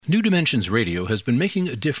New Dimensions Radio has been making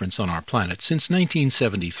a difference on our planet since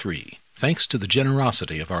 1973, thanks to the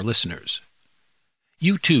generosity of our listeners.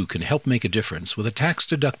 You too can help make a difference with a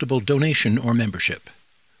tax-deductible donation or membership.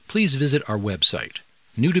 Please visit our website,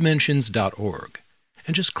 newdimensions.org,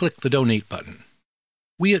 and just click the Donate button.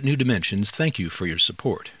 We at New Dimensions thank you for your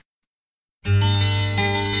support.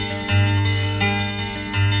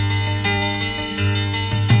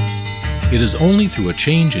 It is only through a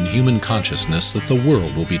change in human consciousness that the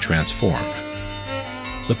world will be transformed.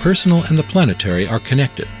 The personal and the planetary are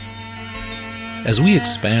connected. As we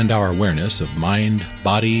expand our awareness of mind,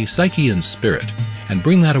 body, psyche, and spirit, and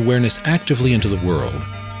bring that awareness actively into the world,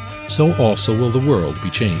 so also will the world be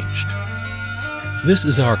changed. This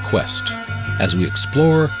is our quest as we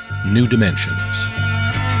explore new dimensions.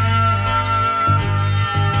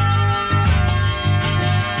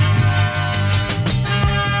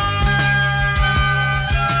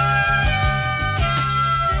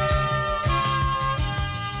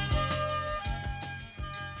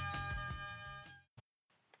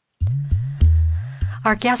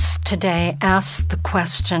 Our guest today asks the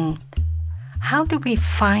question, how do we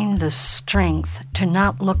find the strength to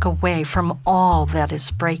not look away from all that is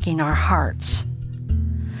breaking our hearts?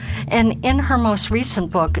 And in her most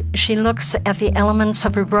recent book, she looks at the elements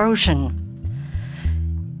of erosion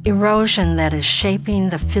that is shaping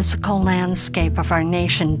the physical landscape of our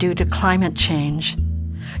nation due to climate change.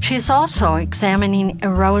 She is also examining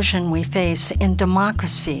erosion we face in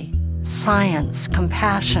democracy, science,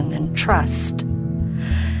 compassion, and trust.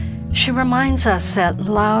 She reminds us that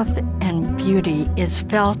love and beauty is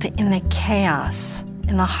felt in the chaos,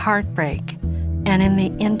 in the heartbreak, and in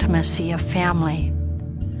the intimacy of family.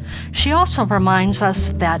 She also reminds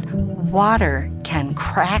us that water can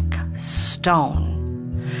crack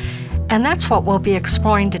stone. And that's what we'll be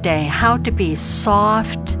exploring today, how to be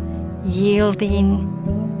soft,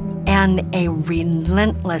 yielding, and a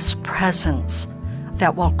relentless presence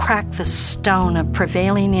that will crack the stone of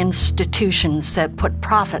prevailing institutions that put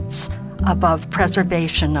profits above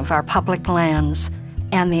preservation of our public lands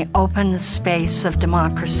and the open space of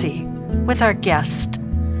democracy, with our guest,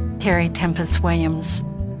 Terry Tempest Williams.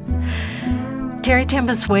 Terry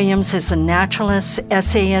Tempest Williams is a naturalist,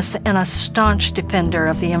 essayist, and a staunch defender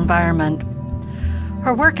of the environment.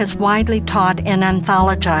 Her work is widely taught and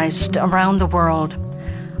anthologized around the world.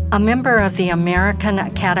 A member of the American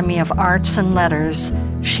Academy of Arts and Letters,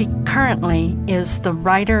 she currently is the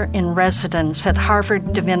writer-in-residence at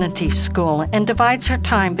Harvard Divinity School and divides her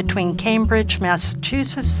time between Cambridge,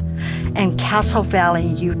 Massachusetts, and Castle Valley,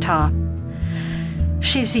 Utah.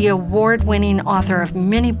 She's the award-winning author of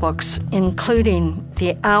many books, including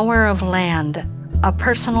The Hour of Land, a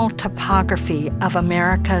personal topography of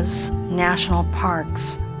America's national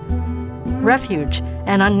parks, Refuge,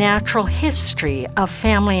 an unnatural history of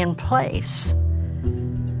family and place,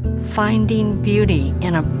 Finding Beauty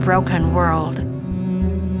in a Broken World,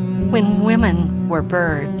 When Women Were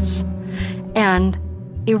Birds, and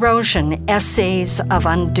Erosion, Essays of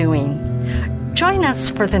Undoing. Join us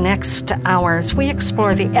for the next hours. We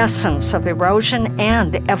explore the essence of erosion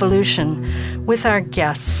and evolution with our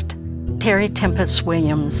guest, Terry Tempest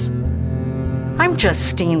Williams. I'm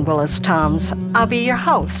Justine Willis-Toms. I'll be your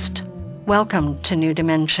host. Welcome to New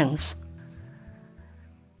Dimensions.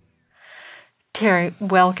 Terry,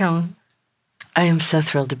 welcome. I am so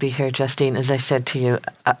thrilled to be here, Justine. As I said to you,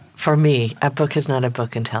 for me, a book is not a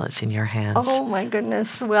book until it's in your hands. Oh, my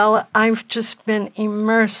goodness. Well, I've just been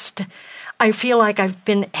immersed. I feel like I've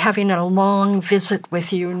been having a long visit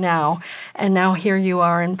with you now, and now here you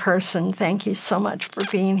are in person. Thank you so much for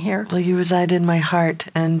being here. Well, you reside in my heart,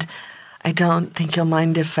 and I don't think you'll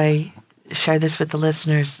mind if I share this with the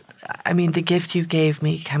listeners. I mean, the gift you gave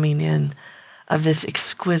me coming in of this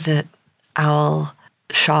exquisite owl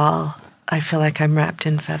shawl, I feel like I'm wrapped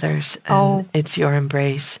in feathers, and it's your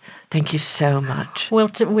embrace. Thank you so much. Well,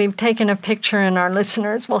 we've taken a picture, and our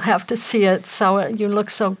listeners will have to see it. So you look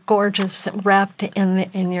so gorgeous, wrapped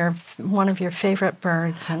in your one of your favorite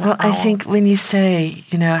birds. Well, I think when you say,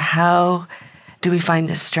 how do we find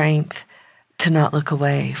the strength to not look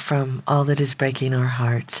away from all that is breaking our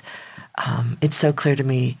hearts, it's so clear to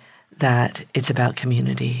me that it's about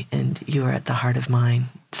community, and you are at the heart of mine.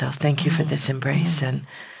 So thank you for this embrace and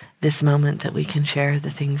this moment that we can share the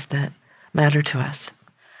things that matter to us.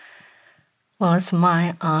 Well, it's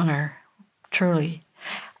my honor, truly.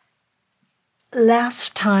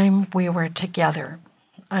 Last time we were together,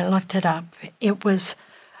 I looked it up, it was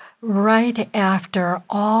right after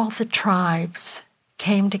all the tribes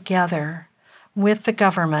came together with the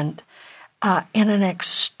government in an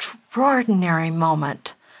extraordinary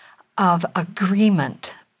moment of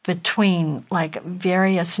agreement between like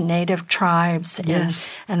various native tribes Yes.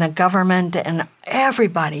 and the government and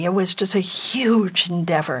everybody. It was just a huge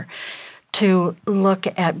endeavor to look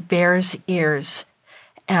at Bears Ears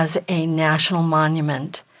as a national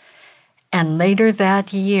monument. And later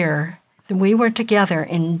that year, we were together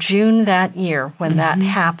in June that year when that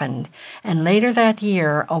happened. And later that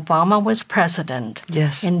year, Obama was president.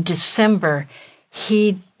 Yes. In December,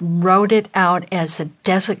 he wrote it out as a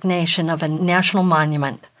designation of a national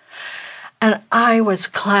monument. And I was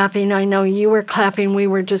clapping. I know you were clapping. We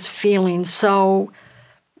were just feeling so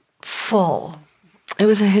full. It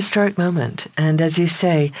was a historic moment. And as you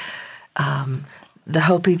say, the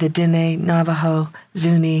Hopi, the Dene, Navajo,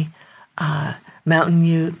 Zuni, Mountain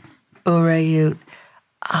Ute, Ouray Ute,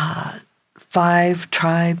 5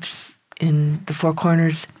 tribes in the Four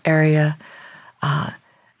Corners area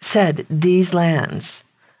said these lands,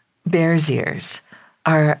 Bears Ears,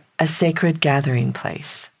 are a sacred gathering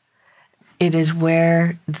place. It is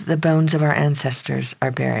where the bones of our ancestors are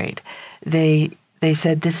buried. They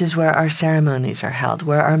said this is where our ceremonies are held,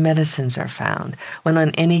 where our medicines are found. When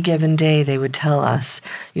on any given day they would tell us,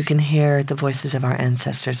 you can hear the voices of our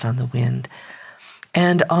ancestors on the wind.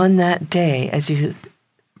 And on that day, as you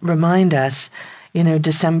remind us,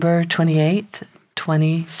 December 28th,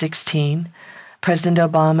 2016, President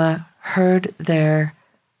Obama heard their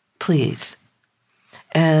pleas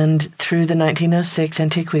and through the 1906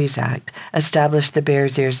 Antiquities Act established the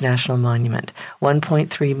Bears Ears National Monument,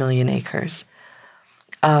 1.3 million acres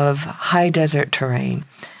of high desert terrain,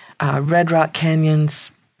 red rock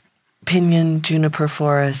canyons, pinyon juniper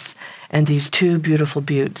forests, and these 2 beautiful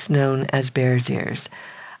buttes known as Bears Ears,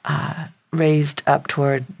 raised up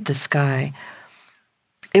toward the sky.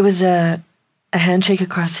 It was a handshake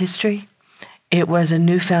across history. It was a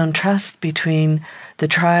newfound trust between the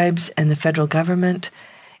tribes and the federal government.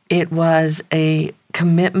 It was a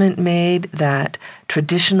commitment made that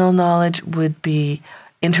traditional knowledge would be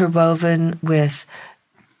interwoven with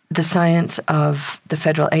the science of the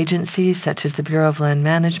federal agencies, such as the Bureau of Land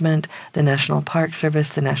Management, the National Park Service,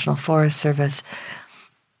 the National Forest Service.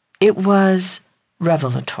 It was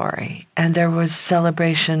revelatory, and there was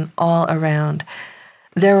celebration all around.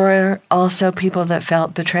 There were also people that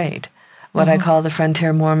felt betrayed, what I call the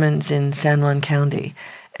frontier Mormons in San Juan County,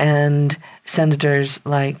 and senators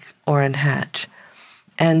like Orrin Hatch.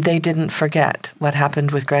 And they didn't forget what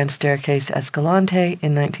happened with Grand Staircase Escalante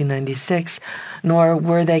in 1996, nor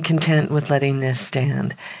were they content with letting this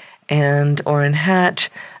stand. And Orrin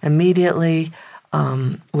Hatch immediately,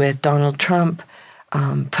 with Donald Trump,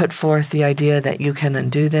 put forth the idea that you can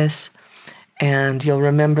undo this. And you'll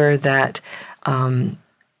remember that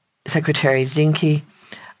Secretary Zinke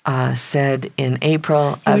said in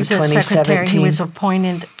April of 2017. He was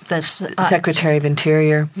appointed the Secretary of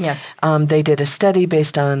Interior. Yes. They did a study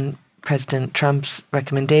based on President Trump's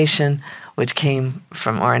recommendation, which came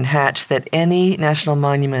from Orrin Hatch, that any national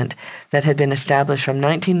monument that had been established from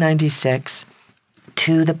 1996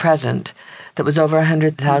 to the present, that was over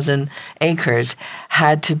 100,000 acres,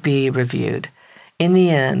 had to be reviewed. In the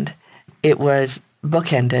end, it was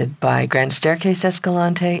bookended by Grand Staircase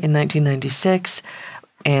Escalante in 1996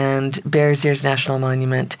 and Bears Ears National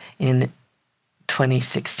Monument in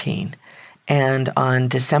 2016. And on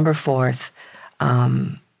December 4th,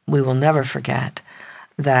 we will never forget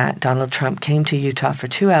that Donald Trump came to Utah for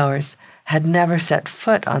 2 hours, had never set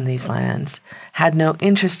foot on these lands, had no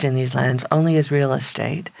interest in these lands, only as real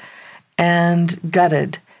estate, and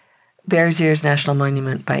gutted Bears Ears National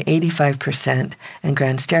Monument by 85% and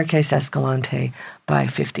Grand Staircase Escalante by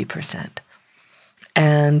 50%.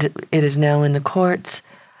 And it is now in the courts.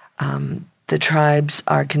 The tribes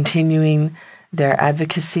are continuing their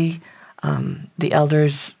advocacy. The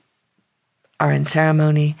elders are in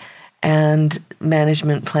ceremony, and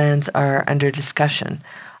management plans are under discussion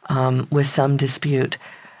with some dispute.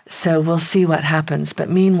 So we'll see what happens. But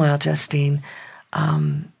meanwhile, Justine,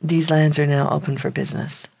 these lands are now open for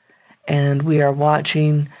business. And we are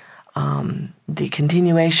watching the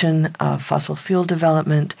continuation of fossil fuel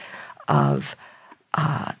development, of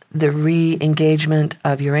the re-engagement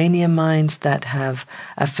of uranium mines that have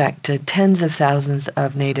affected tens of thousands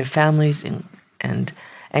of Native families and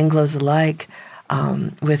Anglos alike,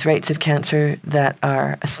 with rates of cancer that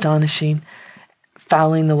are astonishing,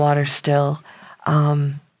 fouling the water still.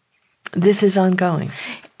 This is ongoing.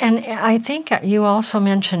 And I think you also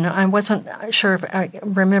mentioned, I wasn't sure if I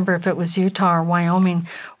remember if it was Utah or Wyoming,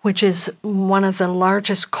 which is one of the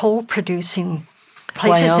largest coal-producing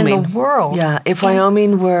places in the world. Yeah, if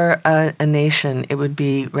Wyoming were a nation, it would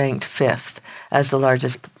be ranked 5th as the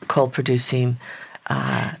largest coal-producing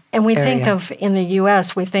And we area. think of, in the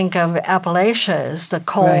U.S., we think of Appalachia as the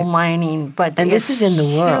coal mining, but and this is in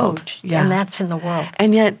the world. Huge, yeah. And that's in the world.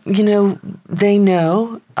 And yet, they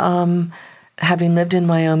know, having lived in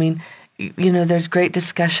Wyoming, there's great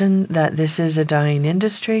discussion that this is a dying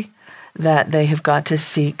industry, that they have got to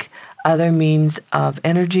seek other means of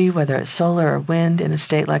energy, whether it's solar or wind, in a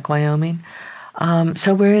state like Wyoming.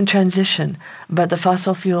 So we're in transition, but the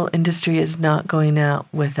fossil fuel industry is not going out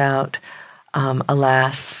without a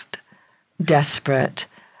last desperate,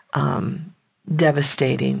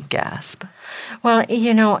 devastating gasp. Well,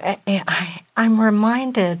 I'm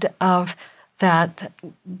reminded of that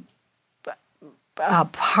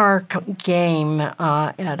park game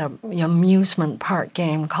at an amusement park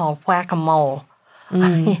game called Whack-A-Mole.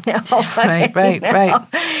 Right.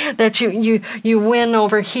 That you win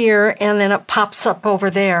over here and then it pops up over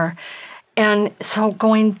there. And so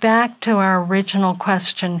going back to our original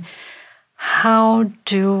question, how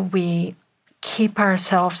do we keep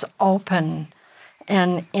ourselves open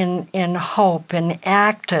and in hope and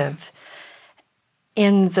active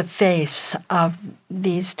in the face of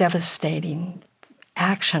these devastating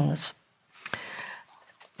actions?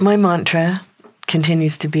 My mantra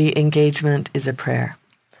continues to be engagement is a prayer.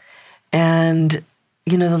 And,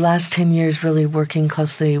 the last 10 years really working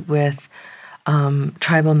closely with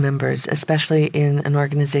tribal members, especially in an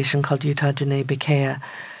organization called Utah Diné Bikéyah,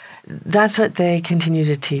 that's what they continue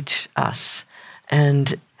to teach us.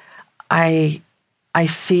 And I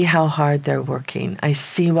see how hard they're working. I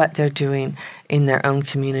see what they're doing in their own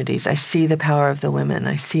communities. I see the power of the women.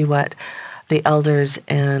 I see what the elders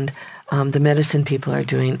and the medicine people are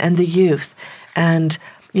doing, and the youth. And,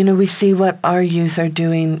 we see what our youth are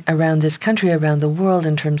doing around this country, around the world,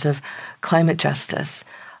 in terms of climate justice.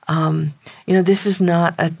 This is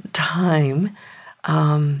not a time.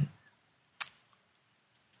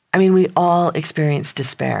 We all experience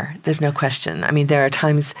despair. There's no question. There are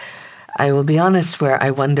times, I will be honest, where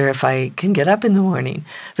I wonder if I can get up in the morning.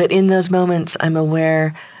 But in those moments, I'm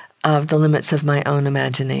aware of the limits of my own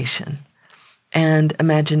imagination. And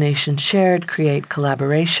imagination shared create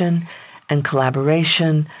collaboration, and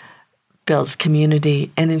collaboration builds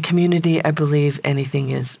community. And in community, I believe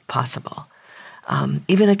anything is possible.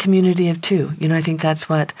 Even a community of two. I think that's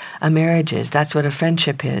what a marriage is. That's what a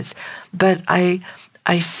friendship is. But I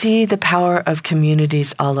see the power of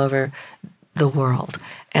communities all over the world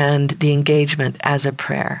and the engagement as a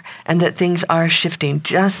prayer, and that things are shifting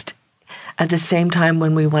just at the same time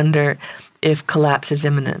when we wonder if collapse is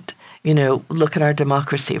imminent. Look at our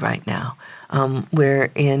democracy right now. We're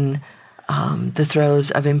in the throes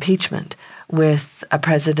of impeachment with a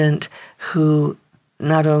president who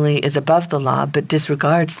not only is above the law, but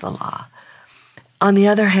disregards the law. On the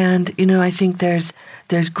other hand, I think there's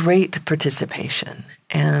great participation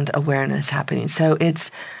and awareness happening. So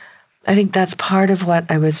I think that's part of what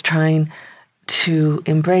I was trying to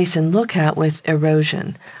embrace and look at with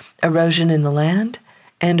erosion in the land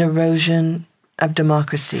and erosion of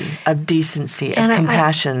democracy, of decency, of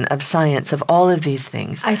compassion, of science, of all of these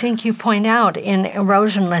things. I think you point out in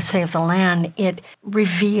erosion, let's say, of the land, it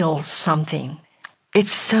reveals something.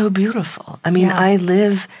 It's so beautiful. I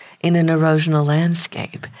live in an erosional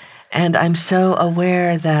landscape, and I'm so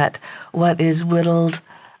aware that what is whittled,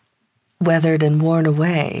 weathered, and worn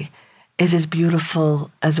away is as beautiful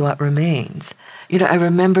as what remains. I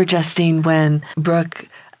remember, Justine, when Brooke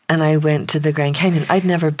and I went to the Grand Canyon. I'd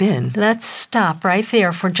never been. Let's stop right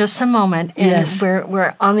there for just a moment. And yes.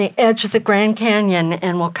 We're on the edge of the Grand Canyon,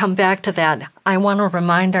 and we'll come back to that. I want to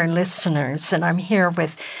remind our listeners that I'm here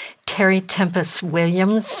with Terry Tempest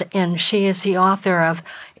Williams, and she is the author of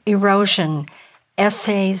Erosion,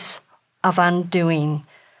 Essays of Undoing.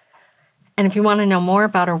 And if you want to know more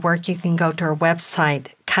about her work, you can go to her website,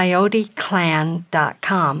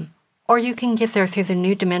 coyoteclan.com, or you can get there through the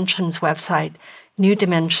New Dimensions website,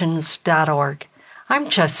 newdimensions.org. I'm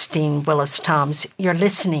Justine Willis-Toms. You're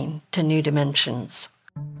listening to New Dimensions.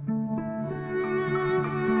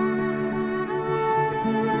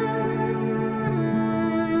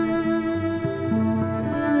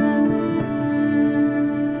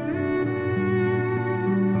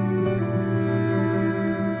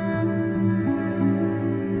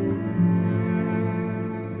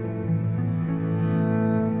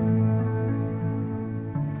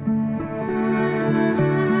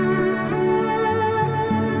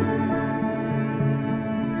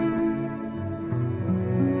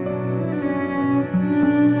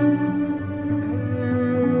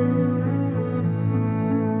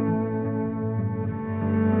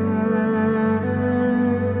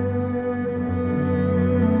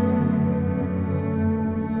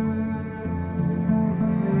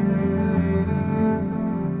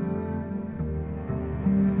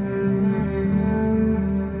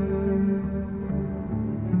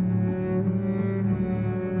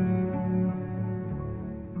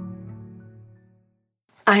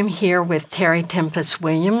 I'm here with Terry Tempest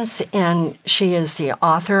Williams, and she is the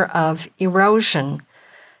author of Erosion,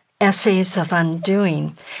 Essays of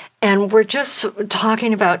Undoing. And we're just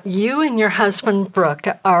talking about you and your husband, Brooke,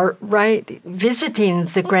 are visiting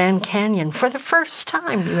the Grand Canyon for the first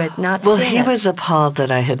time. You had not seen it. Well, he was appalled that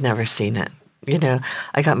I had never seen it. You know,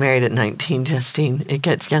 I got married at 19, Justine. It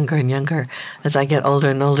gets younger and younger as I get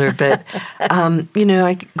older and older. But, you know,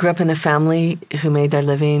 I grew up in a family who made their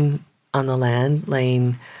living on the land,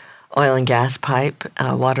 laying oil and gas pipe,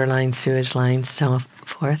 water lines, sewage lines, so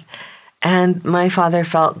forth. And my father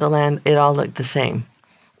felt the land, it all looked the same.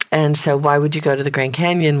 And so why would you go to the Grand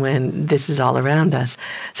Canyon when this is all around us?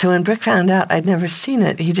 So when Brooke found out I'd never seen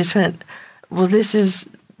it, he just went, well, this is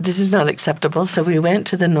not acceptable. So we went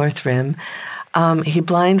to the North Rim. He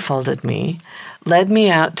blindfolded me, led me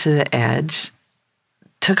out to the edge,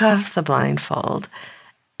 took off the blindfold,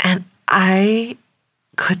 and I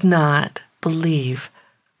could not believe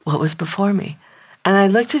what was before me. And I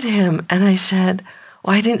looked at him and I said,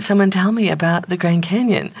 why didn't someone tell me about the Grand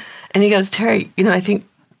Canyon? And he goes, Terry, you know, I think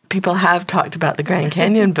people have talked about the Grand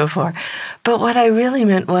Canyon before. But what I really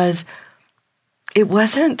meant was, it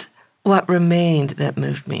wasn't what remained that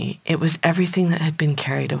moved me. It was everything that had been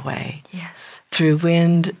carried away. Yes. Through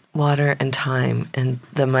wind, water, and time, and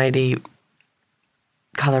the mighty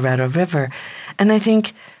Colorado River. And I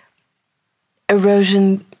think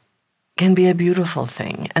erosion can be a beautiful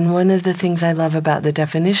thing. And one of the things I love about the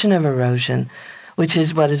definition of erosion, which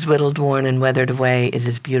is what is whittled, worn, and weathered away is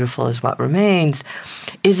as beautiful as what remains,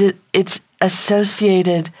 is it's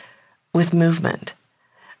associated with movement.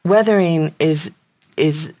 Weathering is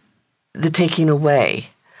the taking away,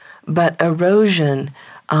 but erosion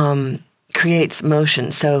creates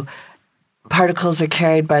motion. So particles are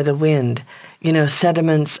carried by the wind. You know,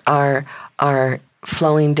 sediments are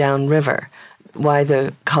flowing downriver. Why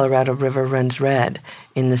the Colorado River runs red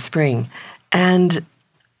in the spring. And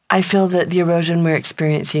I feel that the erosion we're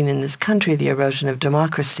experiencing in this country, the erosion of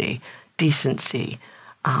democracy, decency,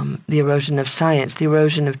 the erosion of science, the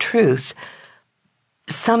erosion of truth,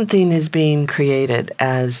 something is being created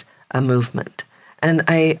as a movement. And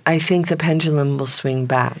I think the pendulum will swing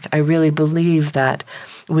back. I really believe that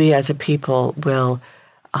we as a people will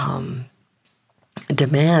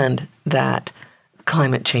demand that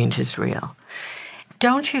climate change is real.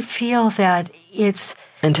 Don't you feel that it's...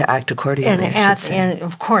 And to act accordingly, and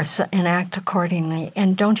of course, and act accordingly.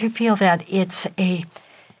 And don't you feel that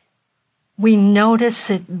we notice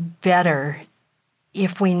it better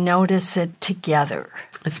if we notice it together?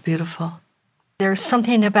 It's beautiful. There's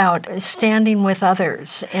something about standing with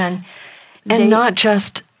others and not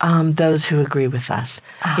just those who agree with us.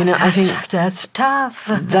 Oh, you know, I think that's tough.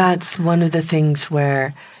 That's one of the things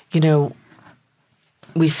where, you know,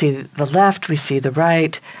 we see the left, we see the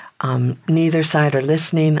right. Neither side are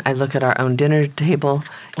listening. I look at our own dinner table,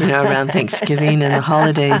 you know, around Thanksgiving and the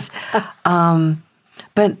holidays.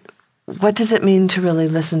 But what does it mean to really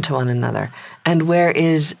listen to one another? And where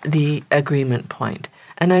is the agreement point?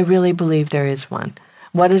 And I really believe there is one.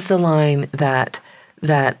 What is the line that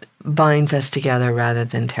binds us together rather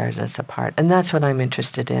than tears us apart? And that's what I'm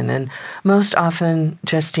interested in. And most often,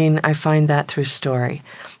 Justine, I find that through story.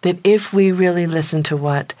 That if we really listen to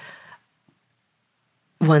what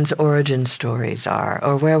one's origin stories are,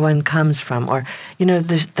 or where one comes from, or, you know,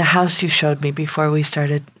 the house you showed me before we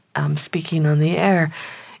started speaking on the air,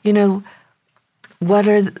 you know,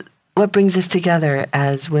 what brings us together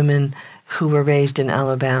as women who were raised in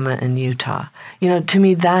Alabama and Utah? You know, to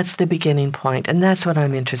me, that's the beginning point, and that's what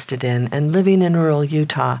I'm interested in. And living in rural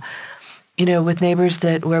Utah, you know, with neighbors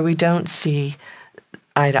where we don't see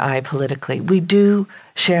eye to eye politically, we do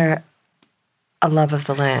share a love of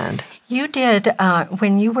the land. You did,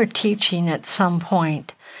 when you were teaching at some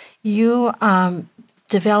point, you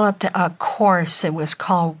developed a course. It was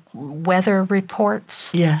called Weather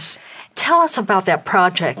Reports. Yes. Tell us about that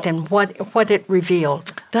project and what it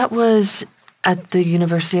revealed. That was at the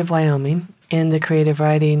University of Wyoming in the creative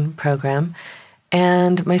writing program.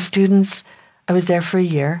 And my students, I was there for a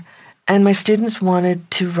year, and my students wanted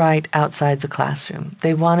to write outside the classroom.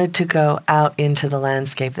 They wanted to go out into the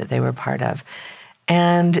landscape that they were part of.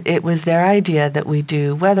 And it was their idea that we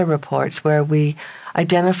do weather reports where we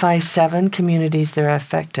identify 7 communities that are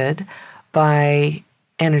affected by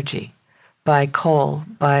energy, by coal,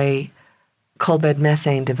 by coal bed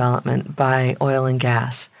methane development, by oil and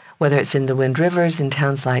gas, whether it's in the Wind Rivers in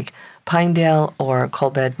towns like Pinedale, or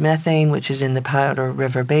coal bed methane, which is in the Powder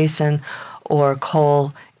River Basin, or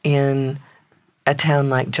coal in a town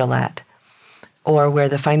like Gillette, or where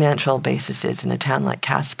the financial basis is in a town like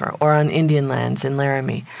Casper, or on Indian lands in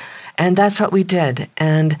Laramie. And that's what we did.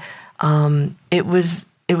 And it was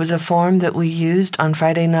it was a form that we used on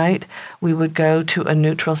Friday night. We would go to a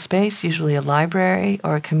neutral space, usually a library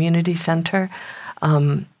or a community center.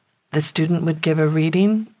 The student would give a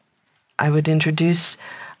reading. I would introduce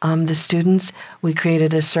the students. We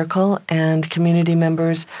created a circle, and community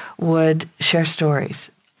members would share stories,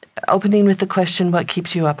 opening with the question, what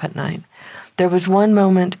keeps you up at night? There was one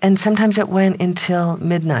moment, and sometimes it went until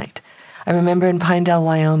midnight. I remember in Pinedale,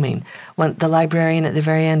 Wyoming, when the librarian at the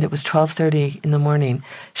very end, it was 12:30 in the morning,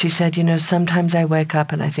 she said, sometimes I wake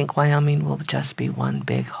up and I think Wyoming will just be one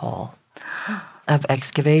big hole of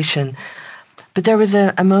excavation. But there was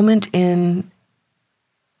a moment in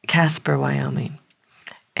Casper, Wyoming,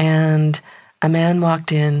 and a man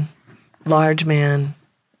walked in, large man,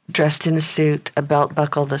 dressed in a suit, a belt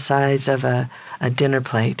buckle the size of a dinner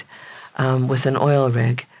plate, with an oil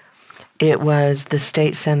rig. It was the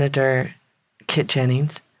state senator, Kit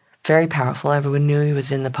Jennings, very powerful. Everyone knew he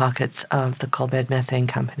was in the pockets of the Coal Bed Methane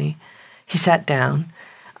Company. He sat down.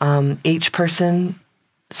 Each person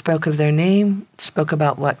spoke of their name, spoke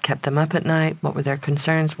about what kept them up at night, what were their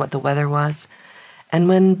concerns, what the weather was. And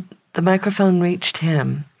when the microphone reached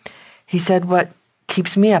him, he said, what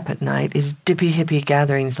keeps me up at night is dippy hippie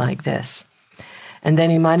gatherings like this. And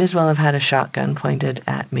then he might as well have had a shotgun pointed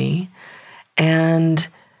at me and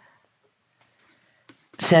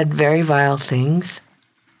said very vile things,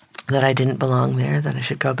 that I didn't belong there, that I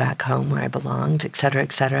should go back home where I belonged, et cetera,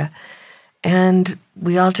 et cetera. And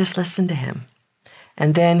we all just listened to him.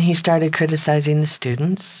 And then he started criticizing the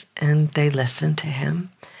students, and they listened to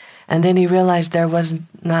him. And then he realized there was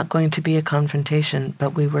not going to be a confrontation,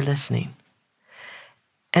 but we were listening.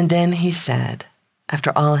 And then he said,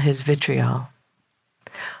 after all his vitriol,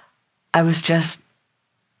 I was just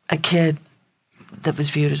a kid that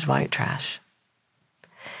was viewed as white trash.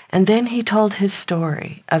 And then he told his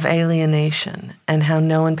story of alienation and how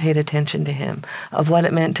no one paid attention to him, of what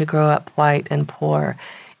it meant to grow up white and poor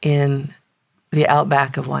in the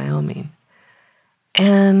outback of Wyoming.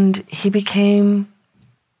 And he became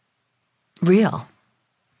real,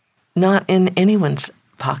 not in anyone's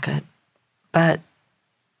pocket, but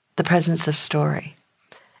the presence of story.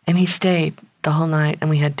 And he stayed the whole night, and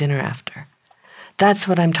we had dinner after. That's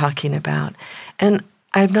what I'm talking about. And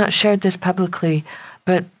I've not shared this publicly,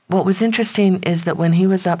 but what was interesting is that when he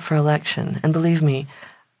was up for election, and believe me,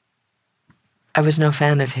 I was no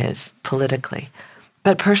fan of his politically,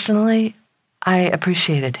 but personally, I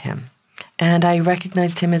appreciated him. And I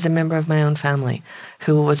recognized him as a member of my own family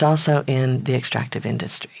who was also in the extractive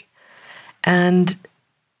industry. And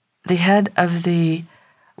the head of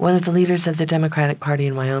one of the leaders of the Democratic Party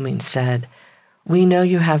in Wyoming said, we know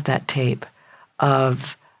you have that tape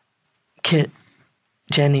of Kit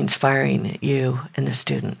Jennings firing at you and the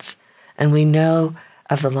students. And we know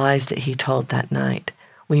of the lies that he told that night.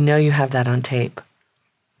 We know you have that on tape.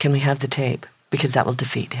 Can we have the tape? Because that will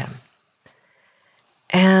defeat him.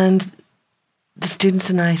 And the students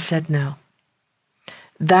and I said no.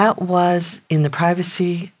 That was in the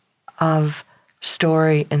privacy of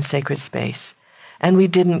story and sacred space. And we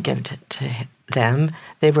didn't give it to them.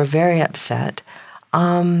 They were very upset.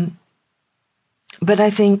 But I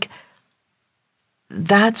think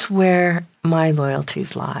that's where my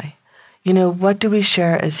loyalties lie. What do we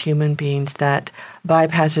share as human beings that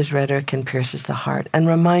bypasses rhetoric and pierces the heart and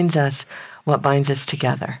reminds us what binds us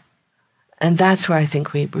together? And that's where I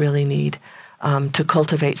think we really need to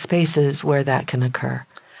cultivate spaces where that can occur.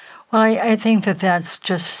 Well, I think that that's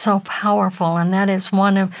just so powerful, and that is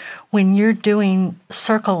one of, when you're doing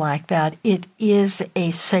circle like that, it is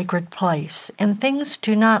a sacred place, and things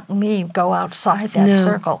do not go outside that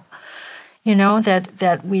circle.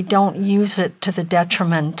 That we don't use it to the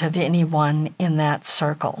detriment of anyone in that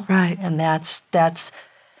circle. Right. And that's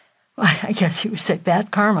I guess you would say bad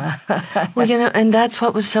karma. Well, and that's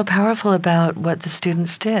what was so powerful about what the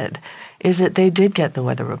students did, is that they did get the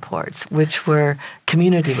weather reports, which were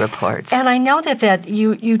community reports. And I know that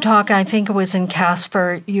you talk, I think it was in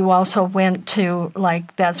Casper, you also went to,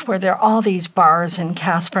 that's where there are all these bars in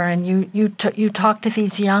Casper, and you talked to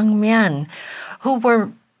these young men who were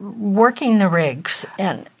working the rigs.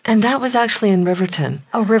 And that was actually in Riverton.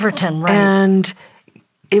 Oh, Riverton, right. And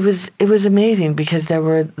it was amazing because there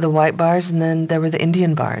were the white bars and then there were the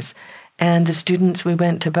Indian bars. And the students, we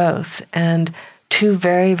went to both. And two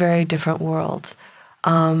very, very different worlds.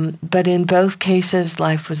 But in both cases,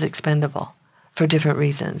 life was expendable for different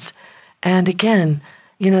reasons. And again,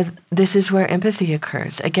 this is where empathy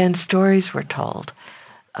occurs. Again, stories were told.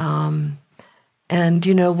 And,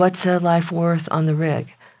 what's a life worth on the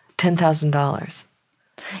rig? $10,000.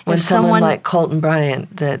 When someone like Colton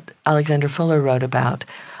Bryant, that Alexander Fuller wrote about,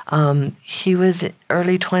 he was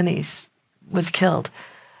early 20s, was killed.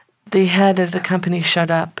 The head of the company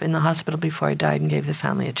showed up in the hospital before he died and gave the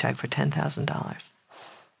family a check for $10,000.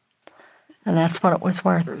 And that's what it was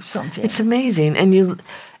worth or something. It's amazing.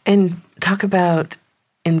 And talk about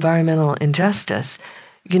environmental injustice.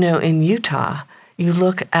 In Utah, you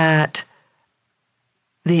look at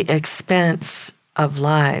the expense of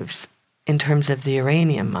lives in terms of the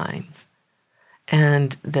uranium mines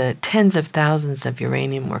and the tens of thousands of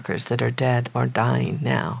uranium workers that are dead or dying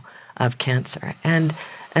now of cancer. And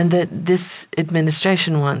that this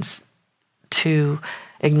administration wants to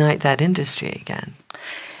ignite that industry again.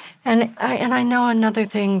 And I know another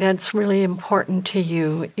thing that's really important to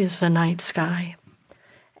you is the night sky.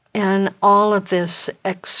 And all of this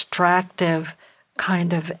extractive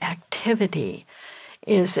kind of activity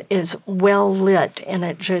is well lit, and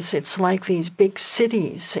it's like these big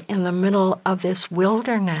cities in the middle of this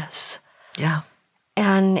wilderness. Yeah.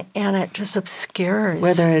 And it just obscures.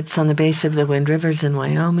 Whether it's on the base of the Wind Rivers in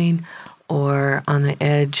Wyoming or on the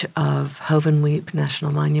edge of Hovenweep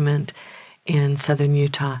National Monument in southern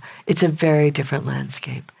Utah, it's a very different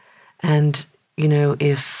landscape. And,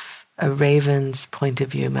 if a raven's point of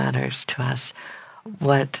view matters to us,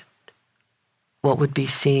 what would be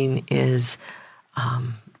seen is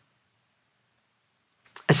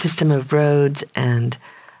a system of roads and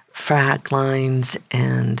frac lines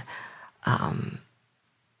and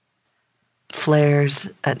flares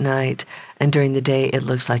at night, and during the day it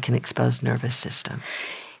looks like an exposed nervous system.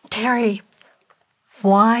 Terry,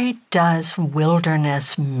 why does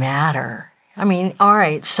wilderness matter? I mean, all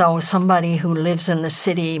right, so somebody who lives in the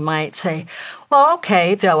city might say, well,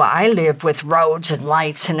 okay, though I live with roads and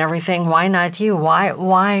lights and everything, why not you?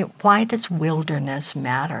 Why does wilderness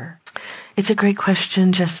matter? It's a great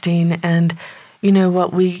question, Justine. And,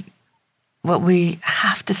 what we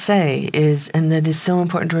have to say is, and that is so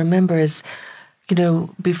important to remember is,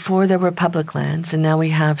 before there were public lands, and now we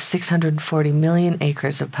have 640 million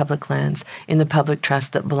acres of public lands in the public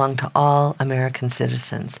trust that belong to all American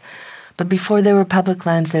citizens. But before there were public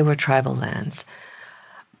lands, they were tribal lands.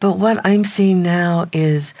 But what I'm seeing now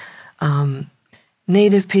is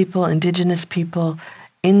Native people, indigenous people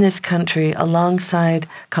in this country, alongside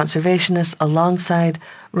conservationists, alongside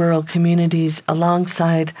rural communities,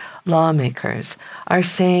 alongside lawmakers, are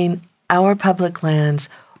saying our public lands,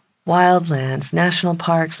 wildlands, national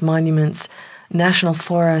parks, monuments, national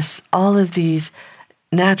forests, all of these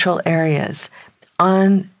natural areas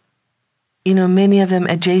on, many of them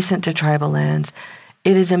adjacent to tribal lands,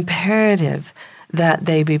 it is imperative that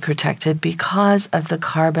they be protected because of the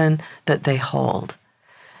carbon that they hold.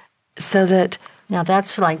 So that... Now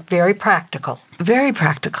that's very practical. Very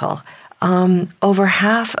practical. Over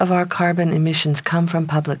half of our carbon emissions come from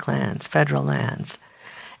public lands, federal lands.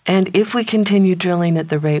 And if we continue drilling at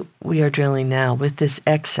the rate we are drilling now with this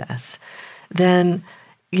excess, then,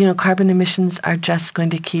 carbon emissions are just going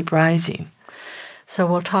to keep rising. So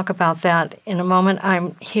we'll talk about that in a moment.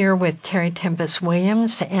 I'm here with Terry Tempest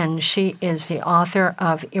Williams, and she is the author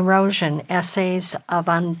of Erosion, Essays of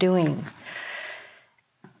Undoing.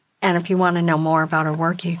 And if you want to know more about her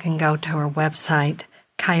work, you can go to her website,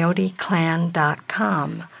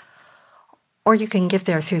 coyoteclan.com. Or you can get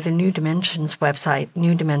there through the New Dimensions website,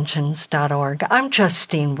 newdimensions.org. I'm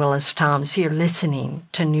Justine Willis-Toms. You're listening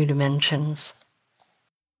to New Dimensions.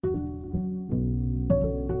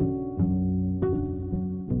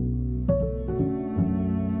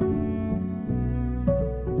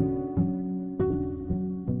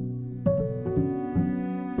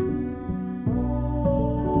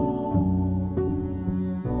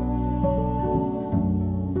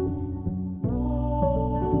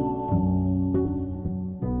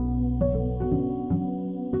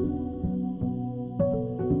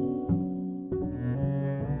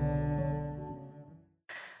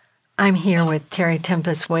 I'm here with Terry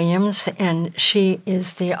Tempest Williams, and she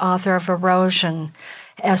is the author of Erosion,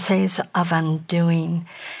 Essays of Undoing.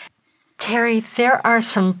 Terry, there are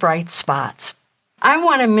some bright spots. I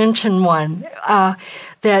want to mention one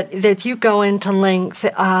that you go into length.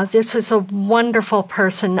 This is a wonderful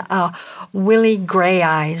person, Willie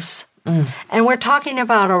Grayeyes. And we're talking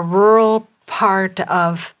about a rural part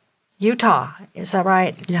of Utah. Is that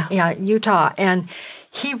right? Yeah, Utah. And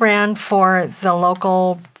he ran for the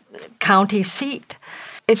local county seat.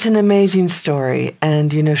 It's an amazing story.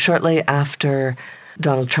 And, shortly after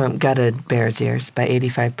Donald Trump gutted Bears Ears by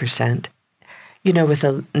 85%, with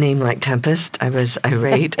a name like Tempest, I was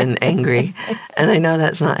irate and angry. And I know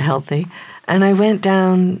that's not healthy. And I went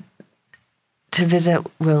down to visit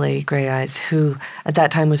Willie Grayeyes, who at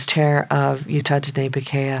that time was chair of Utah Diné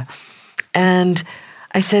Bikéyah. And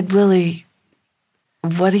I said, Willie,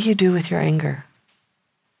 what do you do with your anger?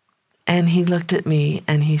 And he looked at me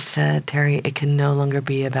and he said, Terry, it can no longer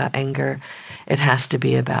be about anger. It has to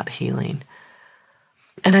be about healing.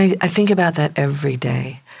 And I think about that every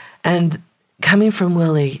day. And coming from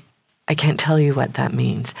Willie, I can't tell you what that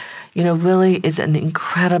means. You know, Willie is an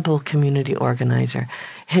incredible community organizer.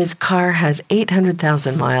 His car has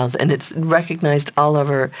 800,000 miles, and it's recognized all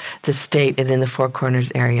over the state and in the Four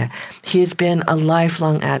Corners area. He has been a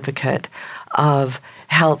lifelong advocate of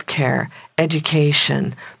health care,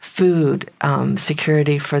 education, food,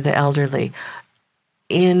 security for the elderly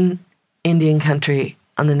in Indian country,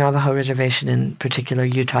 on the Navajo Reservation, in particular,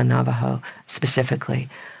 Utah Navajo specifically.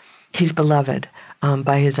 He's beloved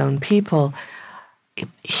by his own people.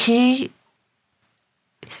 He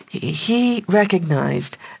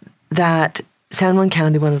recognized that San Juan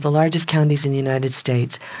County, one of the largest counties in the United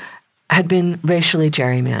States, had been racially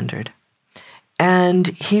gerrymandered. And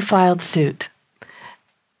he filed suit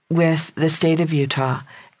with the state of Utah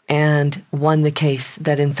and won the case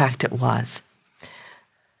that in fact it was.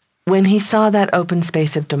 When he saw that open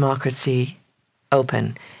space of democracy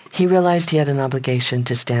open, he realized he had an obligation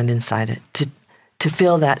to stand inside it, to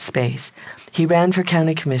fill that space. He ran for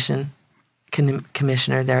county commissioner.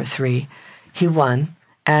 There are 3. He won,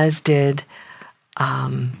 as did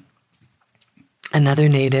another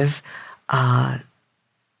native,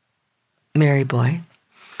 Mary Boy.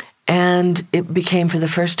 And it became, for the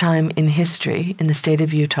first time in history, in the state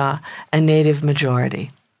of Utah, a native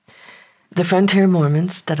majority. The Frontier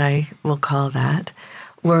Mormons, that I will call that,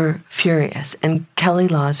 were furious. And Kelly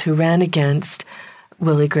Laws, who ran against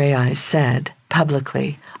Willie Gray Eyes, said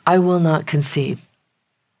publicly, I will not concede.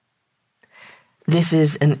 This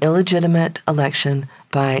is an illegitimate election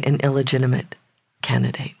by an illegitimate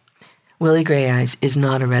candidate. Willie Gray Eyes is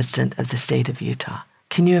not a resident of the state of Utah.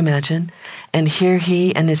 Can you imagine? And here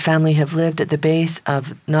he and his family have lived at the base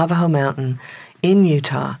of Navajo Mountain in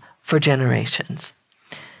Utah for generations.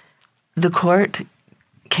 The court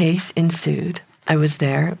case ensued. I was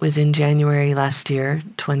there. It was in January last year,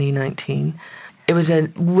 2019. It was a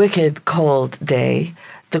wicked cold day.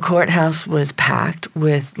 The courthouse was packed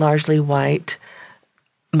with largely white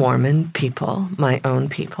Mormon people, my own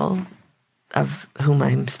people, of whom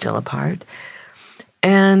I'm still a part.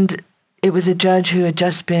 And it was a judge who had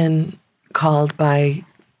just been called by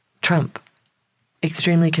Trump,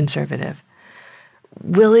 extremely conservative.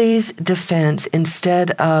 Willie's defense,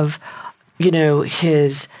 instead of,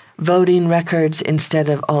 his voting records, instead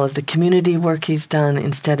of all of the community work he's done,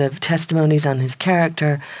 instead of testimonies on his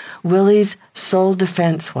character, Willie's sole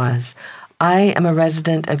defense was, I am a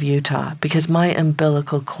resident of Utah because my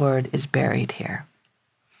umbilical cord is buried here.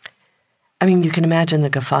 I mean, you can imagine the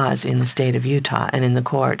guffaws in the state of Utah and in the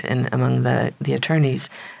court and among the attorneys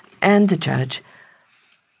and the judge.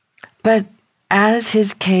 But as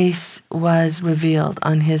his case was revealed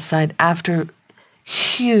on his side after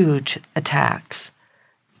huge attacks,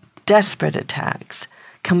 desperate attacks,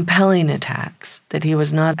 compelling attacks, that he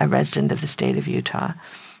was not a resident of the state of Utah,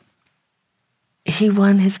 he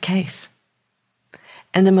won his case.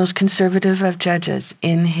 And the most conservative of judges,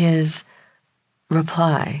 in his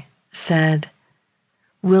reply, said,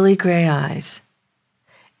 Willie Gray Eyes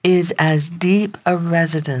is as deep a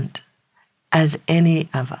resident as any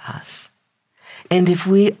of us. And if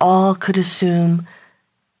we all could assume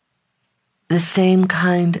the same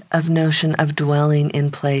kind of notion of dwelling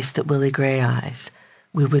in place that Willie Gray Eyes,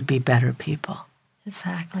 we would be better people.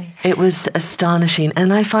 Exactly. It was astonishing.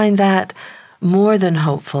 And I find that more than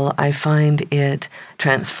hopeful. I find it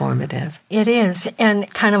transformative. It is, and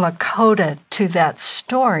kind of a coda to that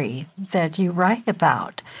story that you write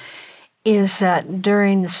about is that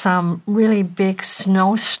during some really big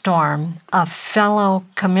snowstorm, a fellow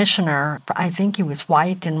commissioner, I think he was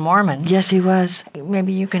white and Mormon. Yes, he was.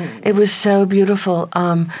 Maybe you can... It was so beautiful.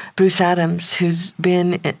 Bruce Adams, who's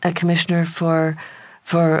been a commissioner for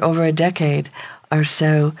over a decade or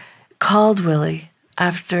so, called Willie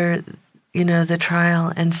after the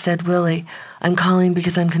trial and said, Willie, I'm calling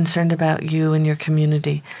because I'm concerned about you and your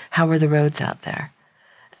community. How are the roads out there?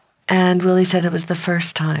 And Willie said it was the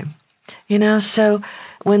first time. So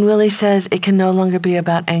when Willie says it can no longer be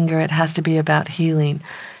about anger, it has to be about healing,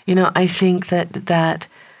 I think that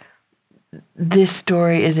this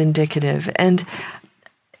story is indicative. And,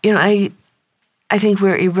 I think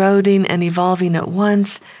we're eroding and evolving at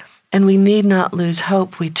once, and we need not lose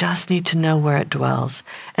hope. We just need to know where it dwells.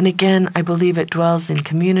 And again, I believe it dwells in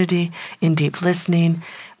community, in deep listening,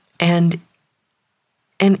 and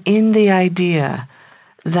in the idea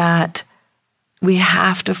that we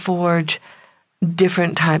have to forge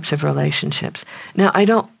different types of relationships. Now, I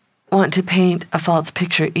don't want to paint a false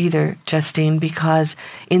picture either, Justine, because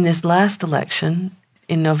in this last election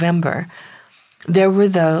in November, there were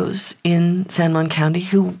those in San Juan County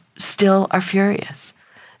who still are furious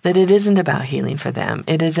that it isn't about healing for them.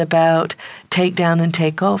 It is about take down and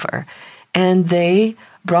take over. And they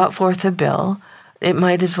brought forth a bill, it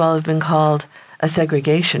might as well have been called a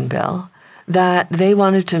segregation bill, that they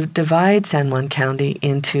wanted to divide San Juan County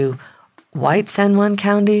into white San Juan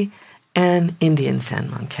County and Indian San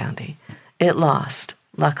Juan County. It lost,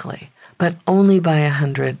 luckily, but only by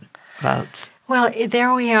 100 votes. Well,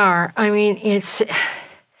 there we are. I mean, it's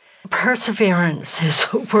perseverance is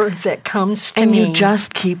a word that comes to me. And you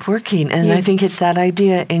just keep working. And I think it's that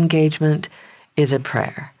idea, engagement is a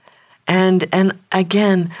prayer. And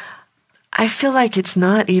again, I feel like it's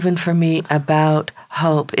not even for me about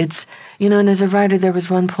hope. It's, and as a writer, there was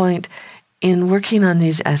one point in working on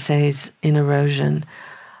these essays in Erosion,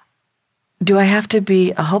 do I have to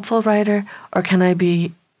be a hopeful writer or can I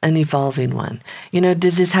be an evolving one?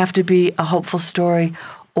 Does this have to be a hopeful story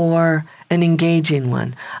or an engaging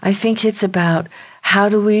one? I think it's about how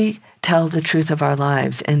do we tell the truth of our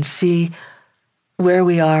lives and see where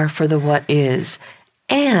we are for the what is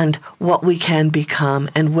and what we can become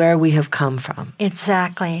and where we have come from.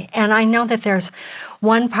 Exactly. And I know that there's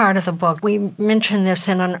one part of the book, we mentioned this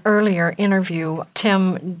in an earlier interview,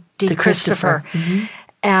 Tim DeChristopher,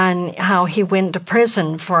 and how he went to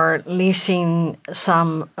prison for leasing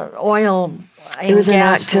some oil It was an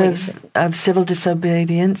act of civil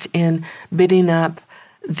disobedience in bidding up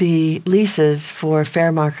the leases for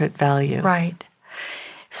fair market value. Right.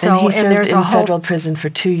 So, and he served in federal prison for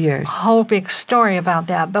 2 years. A whole big story about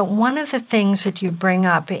that. But one of the things that you bring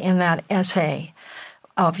up in that essay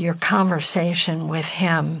of your conversation with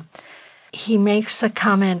him, he makes a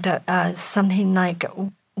comment, something like,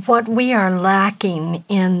 what we are lacking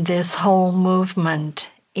in this whole movement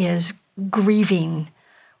is grieving.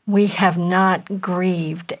 We have not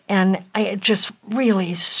grieved. And it just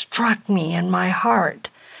really struck me in my heart.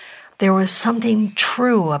 There was something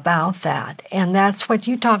true about that. And that's what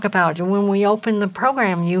you talk about. When we open the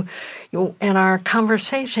program, you in our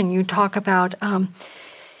conversation, you talk about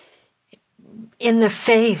in the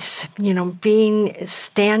face,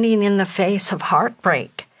 standing in the face of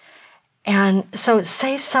heartbreak. And so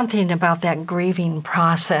say something about that grieving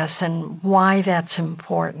process and why that's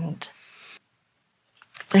important.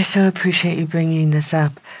 I so appreciate you bringing this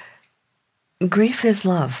up. Grief is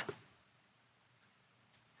love.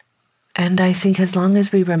 And I think as long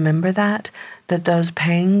as we remember that those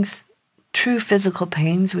pangs, true physical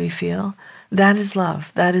pains we feel, that is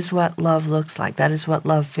love. That is what love looks like. That is what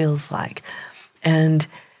love feels like. And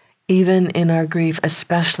even in our grief,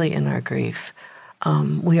 especially in our grief,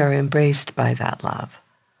 we are embraced by that love.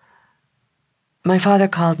 My father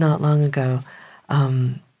called not long ago.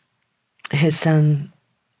 His son,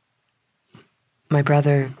 my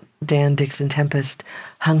brother, Dan Dixon Tempest,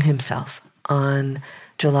 hung himself on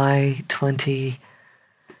July 27th,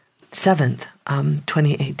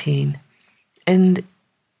 2018. And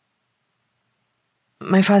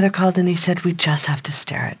my father called and he said, we just have to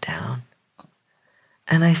stare it down.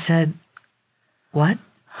 And I said, what?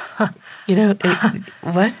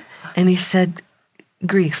 What? And he said,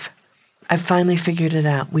 grief. I finally figured it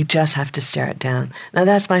out. We just have to stare it down. Now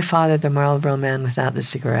that's my father, the Marlboro man without the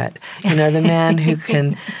cigarette. The man who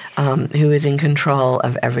can, who is in control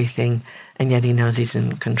of everything, and yet he knows he's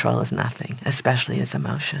in control of nothing, especially his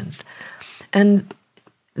emotions. And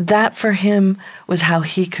that for him was how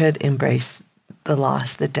he could embrace the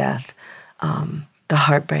loss, the death, the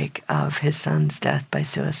heartbreak of his son's death by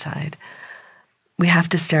suicide. We have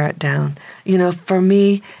to stare it down. For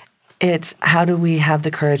me, it's how do we have the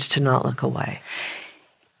courage to not look away?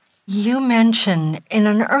 You mentioned in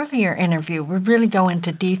an earlier interview, we really go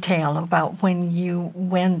into detail about when you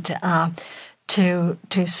went to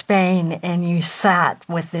Spain and you sat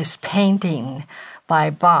with this painting by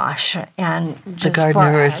Bosch and The Garden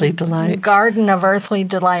of Earthly Delights. Garden of Earthly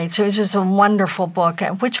Delights. It was just a wonderful book.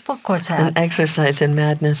 Which book was that? An Exercise in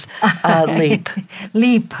Madness, Leap.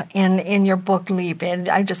 Leap, in your book Leap, and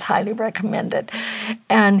I just highly recommend it.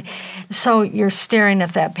 And so you're staring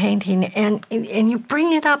at that painting, and you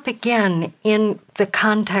bring it up again in the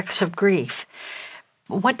context of grief.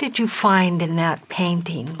 What did you find in that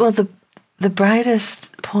painting? Well, the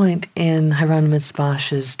brightest point in Hieronymus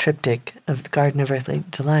Bosch's triptych of the Garden of Earthly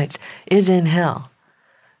Delights is in hell.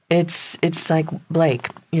 It's like Blake,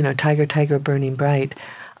 tiger, tiger, burning bright.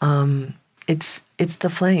 It's the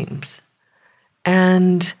flames.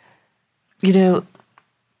 And,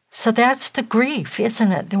 So that's the grief,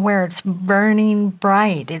 isn't it? Where it's burning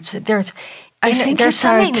bright. I think there's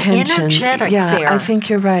something energetic there. I think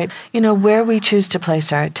you're right. Where we choose to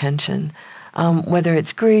place our attention. whether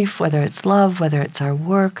it's grief, whether it's love, whether it's our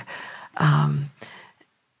work. And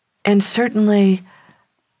certainly,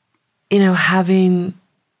 having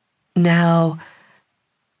now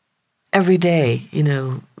every day,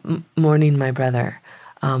 mourning my brother,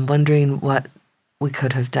 wondering what we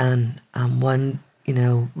could have done,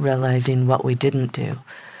 realizing what we didn't do.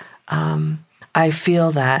 I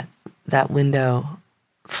feel that window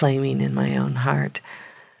flaming in my own heart.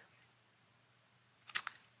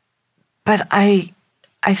 But I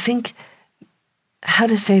think, how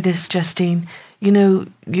to say this, Justine, you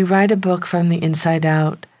write a book from the inside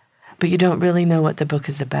out, but you don't really know what the book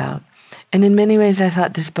is about. And in many ways, I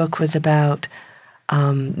thought this book was about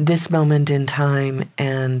this moment in time.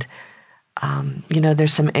 And,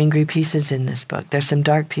 there's some angry pieces in this book. There's some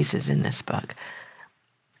dark pieces in this book.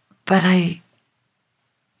 But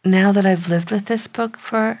now that I've lived with this book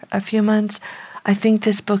for a few months, I think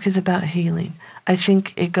this book is about healing. I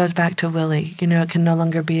think it goes back to Willie. It can no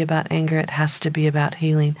longer be about anger. It has to be about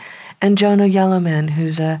healing. And Jonah Yellowman,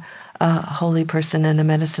 who's a holy person and a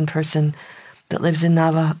medicine person that lives in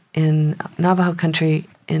Navajo country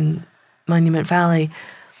in Monument Valley,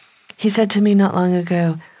 he said to me not long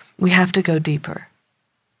ago, we have to go deeper.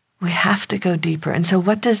 We have to go deeper. And so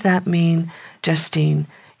what does that mean, Justine?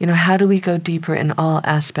 How do we go deeper in all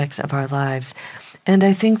aspects of our lives? And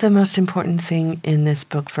I think the most important thing in this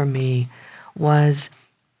book for me was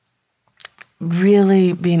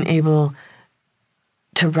really being able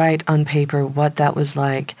to write on paper what that was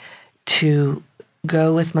like to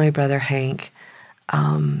go with my brother Hank,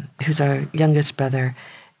 who's our youngest brother,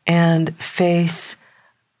 and face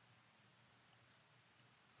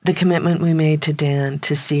the commitment we made to Dan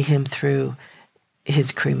to see him through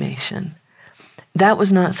his cremation. That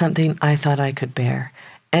was not something I thought I could bear.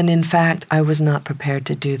 And in fact, I was not prepared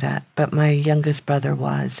to do that, but my youngest brother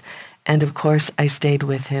was. And of course, I stayed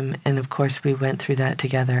with him, and of course, we went through that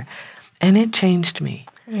together. And it changed me.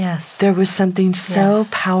 Yes. There was something so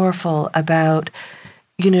powerful about,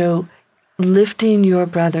 lifting your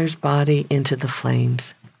brother's body into the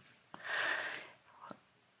flames.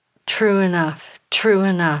 True enough. True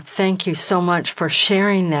enough. Thank you so much for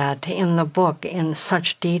sharing that in the book in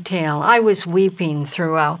such detail. I was weeping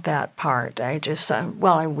throughout that part. I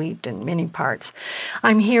wept in many parts.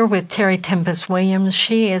 I'm here with Terry Tempest Williams.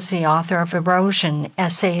 She is the author of Erosion,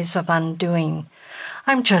 Essays of Undoing.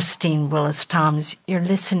 I'm Justine Willis-Toms. You're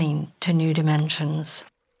listening to New Dimensions.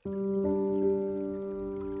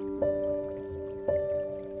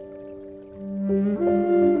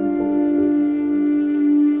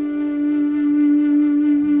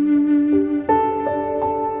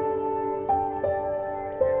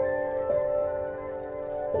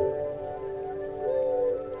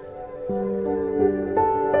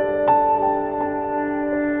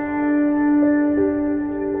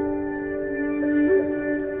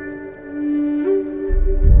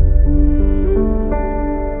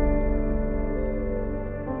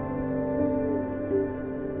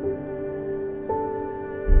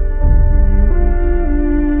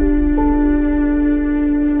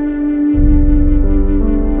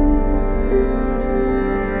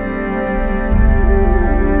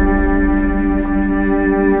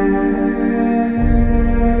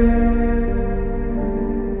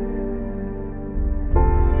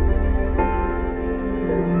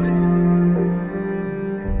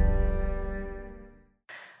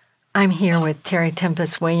 I'm here with Terry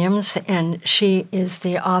Tempest Williams, and she is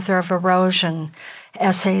the author of Erosion,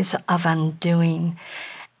 Essays of Undoing.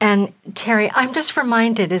 And Terry, I'm just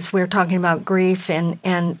reminded as we're talking about grief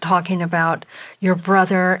and talking about your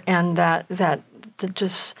brother and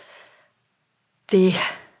the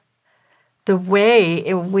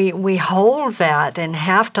way we hold that and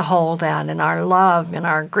have to hold that in our love and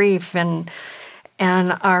our grief and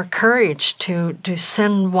our courage to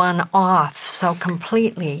send one off so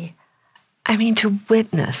completely. I mean, to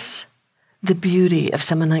witness the beauty of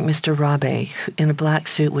someone like Mr. Rabe, who, in a black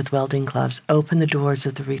suit with welding gloves, open the doors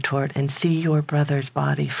of the retort and see your brother's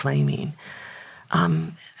body flaming.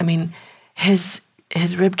 His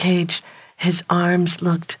rib cage, his arms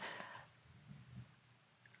looked,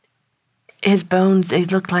 his bones, they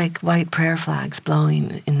looked like white prayer flags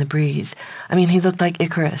blowing in the breeze. He looked like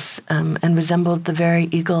Icarus and resembled the very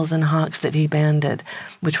eagles and hawks that he banded,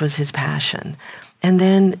 which was his passion. And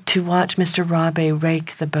then to watch Mr. Rabe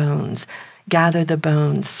rake the bones, gather the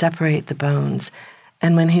bones, separate the bones.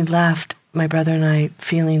 And when he left, my brother and I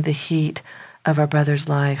feeling the heat of our brother's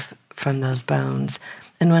life from those bones.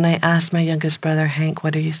 And when I asked my youngest brother, Hank,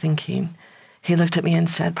 what are you thinking? He looked at me and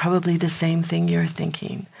said, probably the same thing you're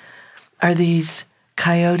thinking. Are these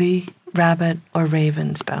coyote rabbit or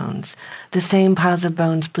raven's bones, the same piles of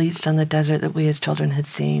bones bleached on the desert that we as children had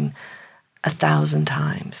seen 1,000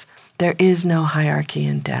 times. There is no hierarchy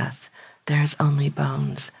in death. There's only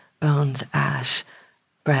bones, bones, ash,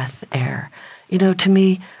 breath, air. To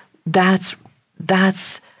me, that's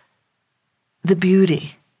the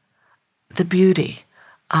beauty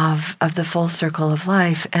of the full circle of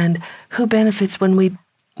life, and who benefits when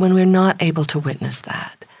we're not able to witness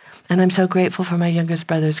that. And I'm so grateful for my youngest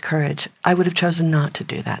brother's courage. I would have chosen not to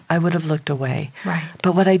do that. I would have looked away. Right.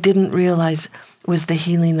 But what I didn't realize was the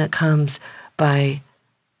healing that comes by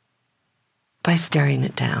staring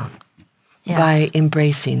it down, yes. by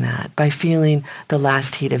embracing that, by feeling the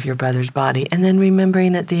last heat of your brother's body, and then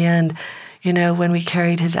remembering at the end, when we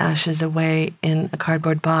carried his ashes away in a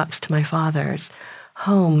cardboard box to my father's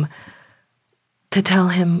home to tell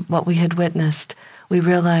him what we had witnessed, we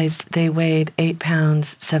realized they weighed 8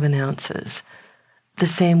 pounds, 7 ounces, the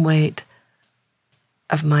same weight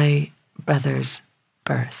of my brother's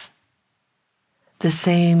birth, the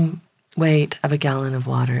same weight of a gallon of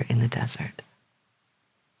water in the desert.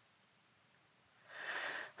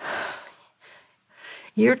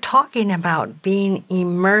 You're talking about being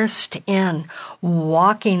immersed in,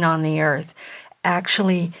 walking on the earth,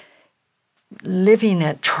 actually living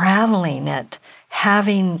it, traveling it,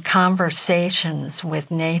 having conversations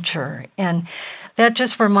with nature. And that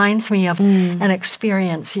just reminds me of an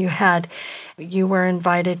experience you had. You were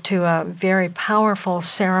invited to a very powerful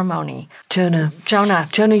ceremony. Jonah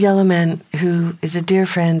Yellowman, who is a dear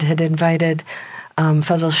friend, had invited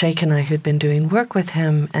Fazl Sheikh and I, who'd been doing work with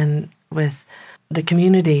him and with the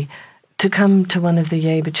community, to come to one of the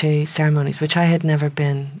Yeh B'Che ceremonies, which I had never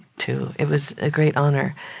been to. It was a great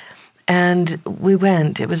honor. And we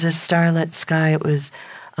went. It was a starlit sky. It was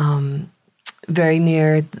very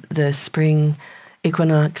near the spring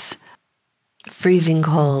equinox, freezing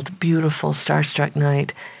cold, beautiful, starstruck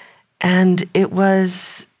night. And it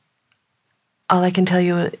was, all I can tell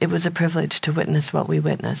you, it was a privilege to witness what we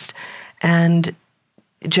witnessed. And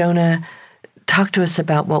Jonah talked to us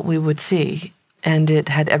about what we would see, and it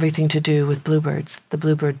had everything to do with bluebirds, the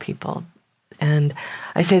bluebird people. And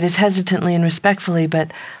I say this hesitantly and respectfully,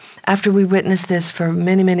 but after we witnessed this for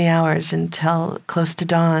many, many hours until close to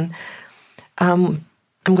dawn, I'm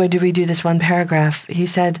going to read you this one paragraph. He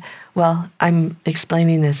said, I'm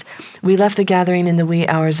explaining this. We left the gathering in the wee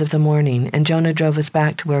hours of the morning, and Jonah drove us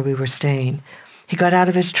back to where we were staying. He got out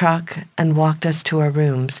of his truck and walked us to our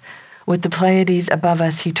rooms. With the Pleiades above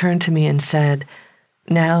us, he turned to me and said,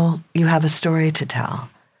 "Now you have a story to tell."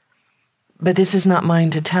 "But this is not mine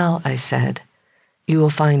to tell," I said. "You will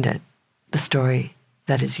find it, the story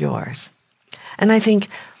that is yours." And I think,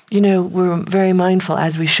 we're very mindful,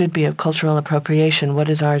 as we should be, of cultural appropriation. What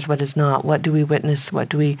is ours, what is not? What do we witness? What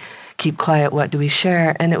do we keep quiet? What do we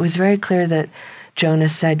share? And it was very clear that Jonah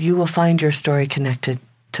said, you will find your story connected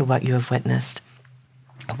to what you have witnessed.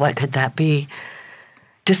 What could that be?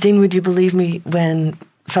 Justine, would you believe me, when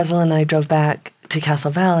Fazl and I drove back to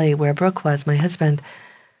Castle Valley, where Brooke was, my husband,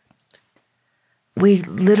 we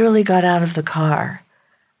literally got out of the car.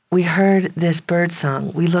 We heard this bird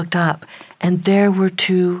song. We looked up, and there were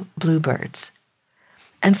 2 bluebirds.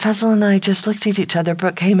 And Fazl and I just looked at each other.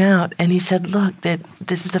 Brooke came out, and he said, "Look,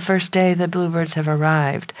 this is the first day the bluebirds have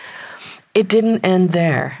arrived." It didn't end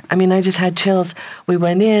there. I just had chills. We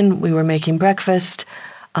went in. We were making breakfast.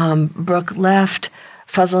 Brooke left.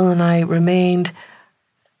 Fazl and I remained.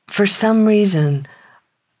 For some reason,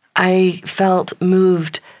 I felt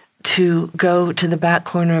moved to go to the back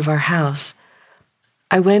corner of our house.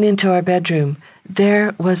 I went into our bedroom.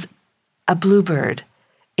 There was a bluebird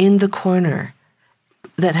in the corner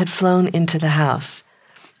that had flown into the house.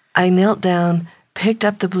 I knelt down, picked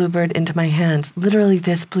up the bluebird into my hands. Literally,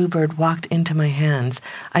 this bluebird walked into my hands.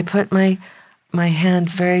 I put my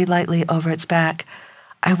hands very lightly over its back.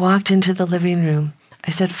 I walked into the living room.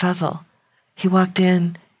 I said, "Fazl." He walked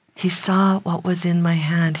in. He saw what was in my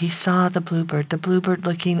hand. He saw the bluebird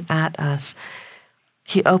looking at us.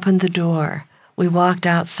 He opened the door. We walked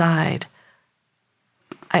outside.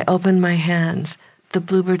 I opened my hands. The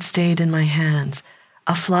bluebird stayed in my hands.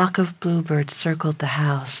 A flock of bluebirds circled the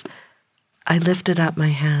house. I lifted up my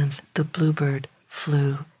hands. The bluebird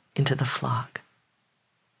flew into the flock.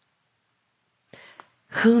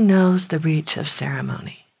 Who knows the reach of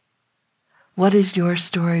ceremony? What is your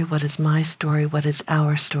story? What is my story? What is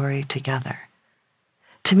our story together?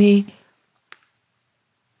 To me,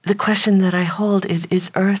 the question that I hold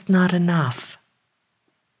is Earth not enough?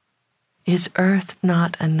 Is Earth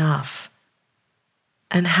not enough?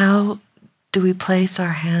 And how do we place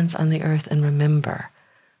our hands on the earth and remember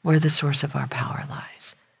where the source of our power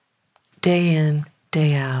lies? Day in,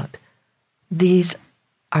 day out, These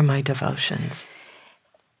are my devotions.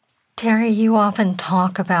 Terry, you often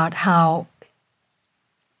talk about how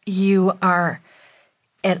you are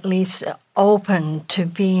at least open to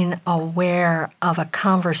being aware of a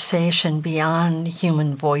conversation beyond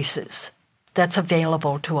human voices that's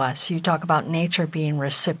available to us. You talk about nature being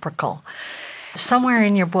reciprocal. Somewhere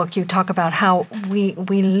in your book, you talk about how we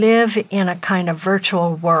live in a kind of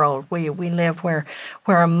virtual world. We live where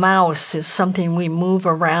a mouse is something we move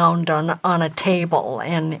around on a table,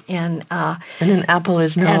 and an apple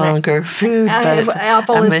is no longer food, but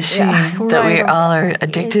a machine that we all are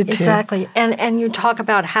addicted to. Exactly, and you talk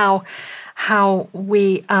about how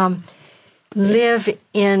we live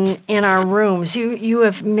in our rooms. You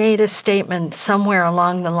have made a statement somewhere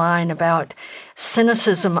along the line about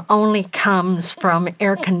cynicism only comes from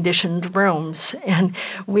air-conditioned rooms, and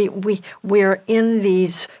we're in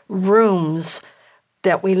these rooms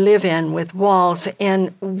that we live in with walls,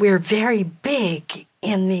 and we're very big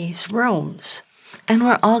in these rooms. And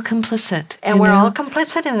we're all complicit. And we're all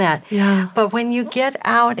complicit in that. Yeah. But when you get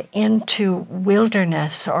out into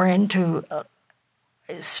wilderness or into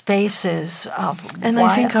spaces of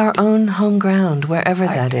I think our own home ground, wherever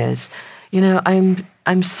that is.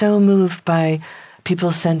 I'm so moved by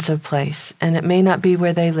people's sense of place, and it may not be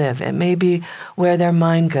where they live. It may be where their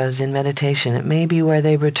mind goes in meditation. It may be where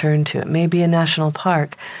they return to. It may be a national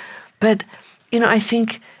park. But, I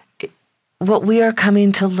think what we are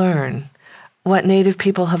coming to learn, what Native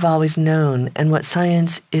people have always known, and what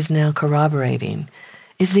science is now corroborating,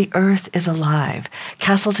 is the earth is alive.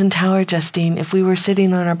 Castleton Tower, Justine, if we were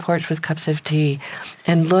sitting on our porch with cups of tea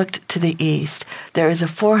and looked to the east, there is a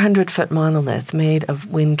 400-foot monolith made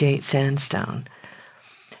of Wingate sandstone.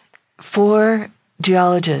 4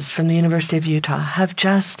 geologists from the University of Utah have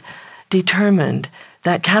just determined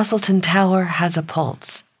that Castleton Tower has a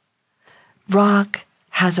pulse. Rock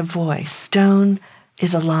has a voice. Stone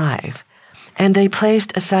is alive. And they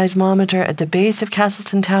placed a seismometer at the base of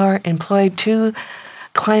Castleton Tower, employed 2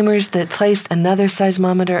 climbers that placed another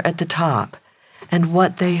seismometer at the top, and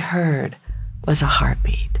what they heard was a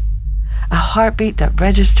heartbeat that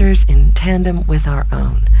registers in tandem with our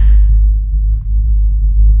own.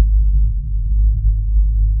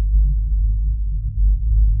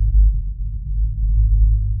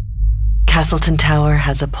 Castleton Tower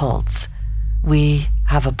has a pulse. We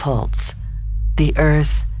have a pulse. The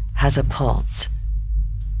earth has a pulse.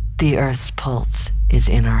 The earth's pulse is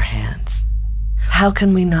in our hands. How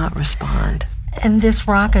can we not respond? And this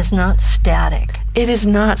rock is not static. It is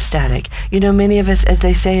not static. Many of us, as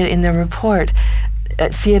they say in their report,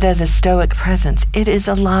 see it as a stoic presence. It is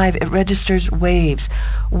alive. It registers waves.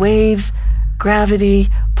 Waves, gravity,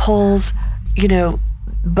 pulls,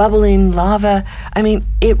 bubbling lava.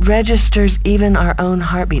 It registers even our own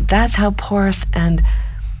heartbeat. That's how porous, and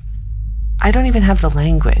I don't even have the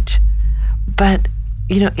language. But,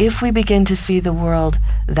 if we begin to see the world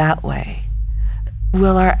that way,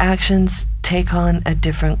 will our actions take on a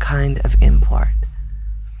different kind of import?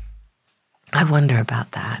 I wonder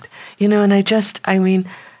about that. And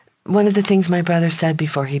one of the things my brother said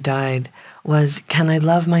before he died was, can I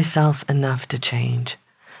love myself enough to change?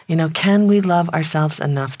 Can we love ourselves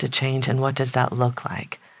enough to change, and what does that look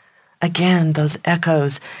like? Again, those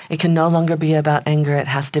echoes, it can no longer be about anger, it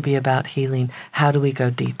has to be about healing. How do we go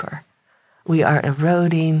deeper? We are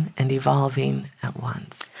eroding and evolving at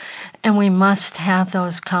once. And we must have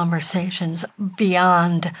those conversations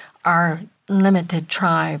beyond our limited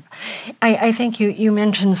tribe. I think you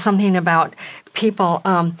mentioned something about people,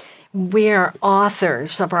 we're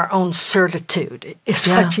authors of our own certitude, is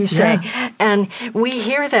what you say. Yeah. And we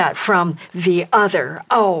hear that from the other.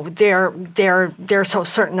 Oh, they're so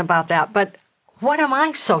certain about that. But what am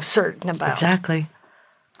I so certain about? Exactly.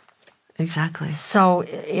 So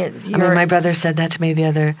my brother said that to me the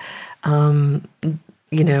other,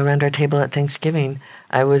 around our table at Thanksgiving.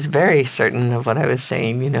 I was very certain of what I was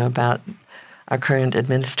saying, about our current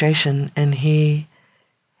administration. And he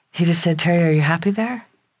just said, Terry, are you happy there?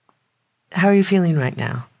 How are you feeling right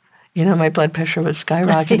now? My blood pressure was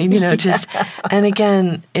skyrocketing, and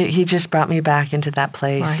again, he just brought me back into that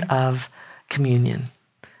place of communion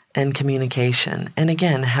and communication. And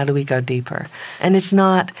again, how do we go deeper? And it's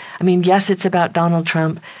not, yes, it's about Donald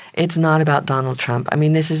Trump. It's not about Donald Trump.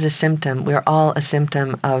 This is a symptom. We're all a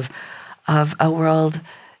symptom of a world,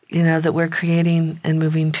 that we're creating and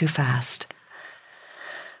moving too fast.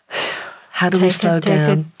 How do we slow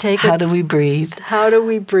down? How do we breathe? How do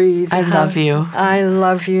we breathe? I love you. I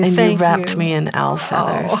love you. And Thank you wrapped me in owl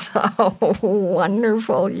feathers. Oh,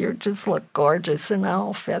 wonderful. You just look gorgeous in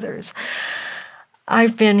owl feathers.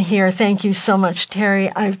 I've been here, thank you so much, Terry.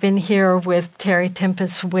 I've been here with Terry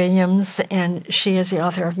Tempest Williams, and she is the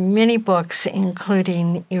author of many books,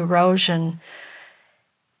 including Erosion,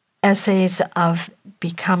 Essays of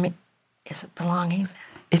Becoming, is it Belonging?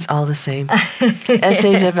 It's all the same.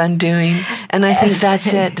 Essays of Undoing. And I think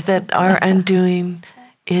that's it, that our undoing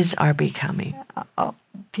is our becoming. Oh,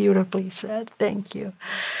 beautifully said. Thank you.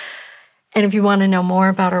 And if you want to know more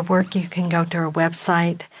about our work, you can go to our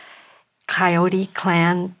website,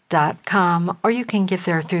 coyoteclan.com, or you can give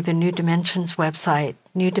there through the New Dimensions website,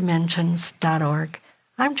 newdimensions.org.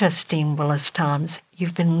 I'm Justine Willis-Toms.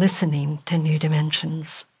 You've been listening to New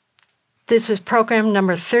Dimensions. This is program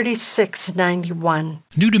number 3691.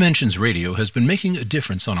 New Dimensions Radio has been making a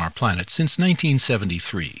difference on our planet since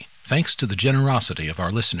 1973, thanks to the generosity of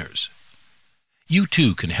our listeners. You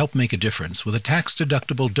too can help make a difference with a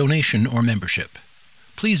tax-deductible donation or membership.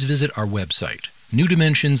 Please visit our website,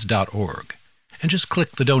 newdimensions.org, and just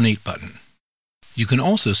click the donate button. You can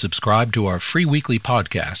also subscribe to our free weekly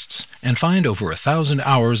podcasts and find over 1,000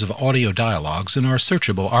 hours of audio dialogues in our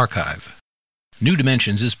searchable archive. New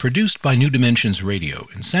Dimensions is produced by New Dimensions Radio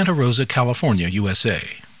in Santa Rosa, California, USA.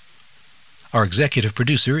 Our executive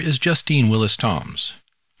producer is Justine Willis-Toms.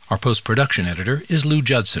 Our post-production editor is Lou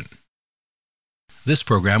Judson. This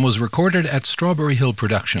program was recorded at Strawberry Hill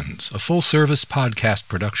Productions, a full-service podcast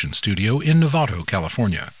production studio in Novato,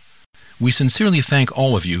 California. We sincerely thank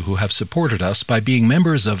all of you who have supported us by being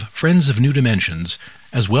members of Friends of New Dimensions,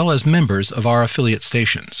 as well as members of our affiliate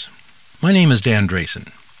stations. My name is Dan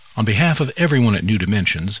Drayson. On behalf of everyone at New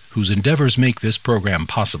Dimensions, whose endeavors make this program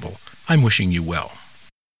possible, I'm wishing you well.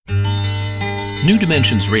 New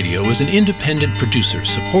Dimensions Radio is an independent producer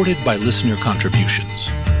supported by listener contributions.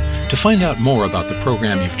 To find out more about the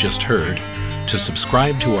program you've just heard, to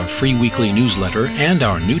subscribe to our free weekly newsletter and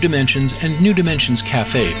our New Dimensions and New Dimensions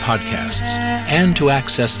Cafe podcasts, and to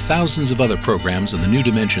access thousands of other programs in the New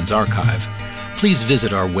Dimensions archive, please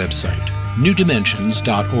visit our website,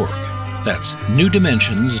 newdimensions.org. That's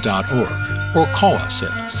newdimensions.org, or call us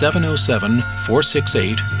at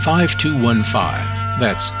 707-468-5215.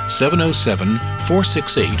 That's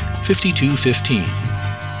 707-468-5215.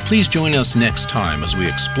 Please join us next time as we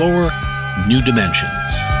explore New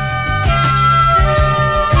Dimensions.